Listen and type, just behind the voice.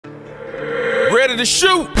ready to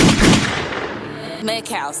shoot. YNCK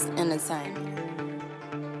House Entertainment.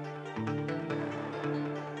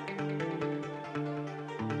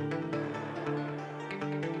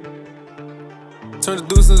 Turn the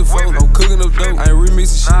deuce into four. I'm cooking up dope. I ain't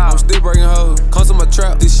remixing shit. I'm still breaking hoes. Come to my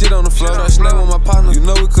trap. This shit on the floor. Try snap with my partner. You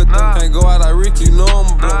know we cut dope. Can't go out like Ricky. You know I'm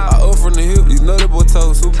a blow. I up from the hip. You know that boy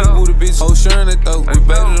toast. Who big booty bitch? Whole sharing that throat. We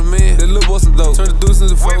better than men. That little boy some dope. Turn the deuce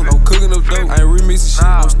into four. I'm cooking up dope. I ain't remixing shit.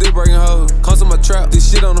 I'm still breaking hoes. Come to my trap. This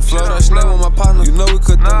shit on the floor. Try snap with my partner. You know we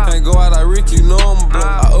cut dope. Can't go out like Ricky. You know I'm a blow.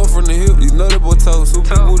 I up from the hip. You know that boy toast. Who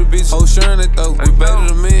big booty bitch? Whole sharing that throat. We better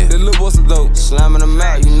than men. That little boy some dope. Slamming them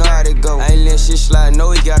out. You know how they go. I ain't let shit slide.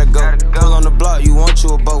 Know he gotta go. Pull on the block, you want you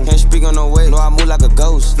a boat. Can't speak on no way, no I move like a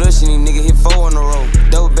ghost. Flushing these niggas hit 4 on the road.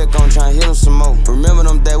 Double back on, tryna hit him some more. Remember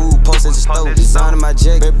them that we would post at the stove. Designing my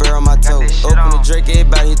jack, big bear on my toe. Open the Drake,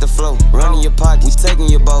 everybody hit the flow. Running your pocket, we taking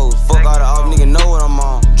your bows. Fuck all the off, nigga know what I'm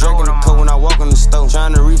on. Drinking the coke when I walk on the stove.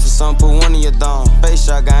 Trying to reach for something, put one in your thumb. Face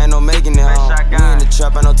shot guy, ain't no making it home. We in the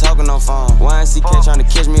trap, ain't no talking no phone. YNCK trying to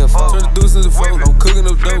catch me a phone. Turn the deuce into four. I'm cooking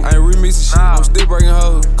up dope. I ain't remixing shit. I'm still breaking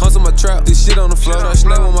hoes. Come to my trap, this shit on the floor. I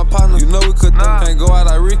snap with my partner. You know we cut dope. Can't go out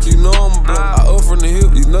like Ricky. You know I'm a blow. I up from the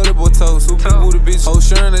hip. You know that boy toast. Who big booty bitch? Whole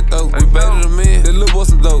sharing that throat. We better than men. That little boy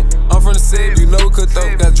some dope. I'm from the city. You know we cut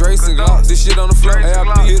dope. Got Drakes and Glocks. This shit on the floor.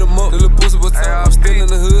 AIP hit him up. The little pussy but toe. I'm still in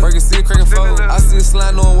the hood. Breaking shit, cracking fold. I see a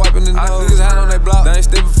slide, no one wiping the nose. Niggas hide on that block. They ain't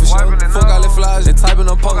stepping for sure. Fuck all that flies and typing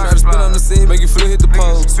on posts. Try to spit on the scene. Make you flip, hit the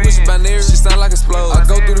pole. Switch it binary. Shit sound like explode. I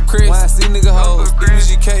go through the crib. When I see nigga hoes.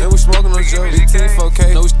 YNCK. And we smoking on Joe. Big team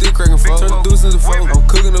 4K. No, we still cracking fold. Turn the deuce into four. I'm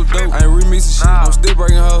cooking up dope. I ain't remixing shit. I'm still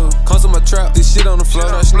breaking hoes. Come to my trap. This shit on the floor.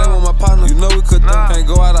 I snap with my partner. You know we cut dope. Can't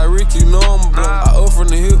go out like Ricky. You know I'm a blow. I up from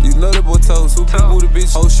the hip. You know that boy toast. Who big booty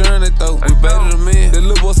bitch? Whole sharing that throat. We better than men. That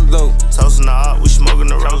little boy some dope. Toasting the art, we smoking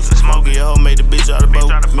the roast. Smoking your hoe, made the bitch out of the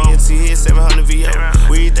boat. Me and THEAD 700 VO.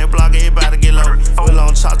 We eat that block, everybody get low. Full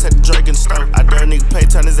on chop, take the Drake and the stove. I dare a nigga pay,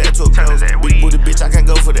 turn his ass to a close. Big booty bitch, I can't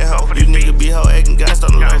go for that hoe. You nigga be hoe, acting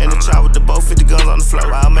gangsta on the low. In the trap with the bow, 50 guns on the floor.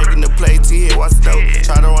 While making the play, THEAD, watch the dope.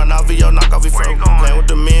 Try to run off VO, knock off your throat. Playing with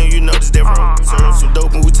the men, you know this that road. Serve some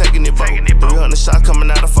dope and we taking it boat. 300 shots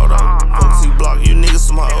coming out of photo. Folks, he block, you niggas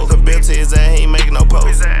some hoes. The bill to his ass, he ain't making no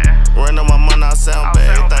pose. Run on my money, I sound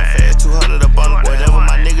bad. Everything fast, 200 up on the whatever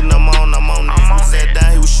my nigga no more, I'm on it. We sat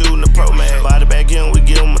down, he was shooting the pro man. Body back in, we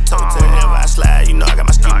give him a toe tag. Whenever I slide, you know I got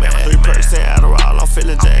my ski man. 3% Adderall, I'm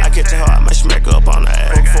feeling jacked. I catch a heart, I might smack her up on the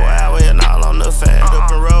ass. Fuck 4 hours and all on the fast.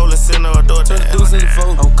 Up and roll and send her a door Turn the tag. deuce into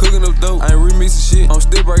four. I'm cooking up dope. I ain't remixing shit. I'm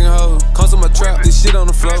still breaking hoes. Come to my trap. This shit on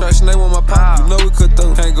the floor. Try snake with my partner. You know we cut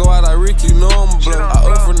dope. Can't go out like Ricky. You know I'm a blow. I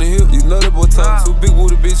up from the hip. You know that boy toast. Who big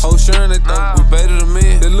booty bitch? Whole sharing that throat. We better than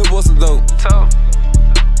men. That little boy some dope.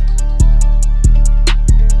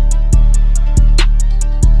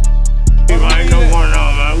 I know going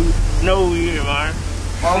on, man. We know we here, man.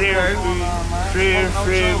 Fuck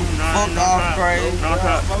off, crazy.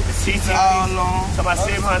 TTP. All along. Talk about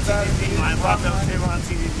 700 TTP, man. Vatoo 700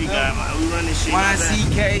 TTP guy, man. We run this shit.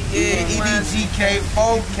 YNCK, yeah. EDGK,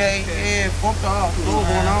 4K, yeah. Fuck off. What's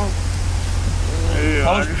going on?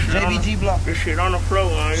 Yeah, JBG block. this shit on the floor,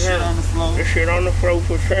 man. This shit on the floor. This shit on the floor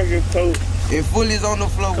for treasure coat. It fully is on the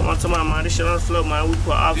floor. Come on to my man. This shit on the floor, man. We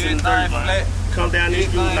put ops in the dirt, man. Come down this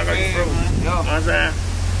dude like I can throw. You know what I'm saying?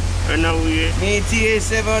 I know we at. Me and THEAD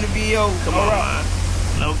 700 VO. Come on, man.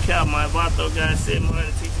 No cap, man. Vatoo got 700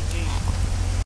 TTP.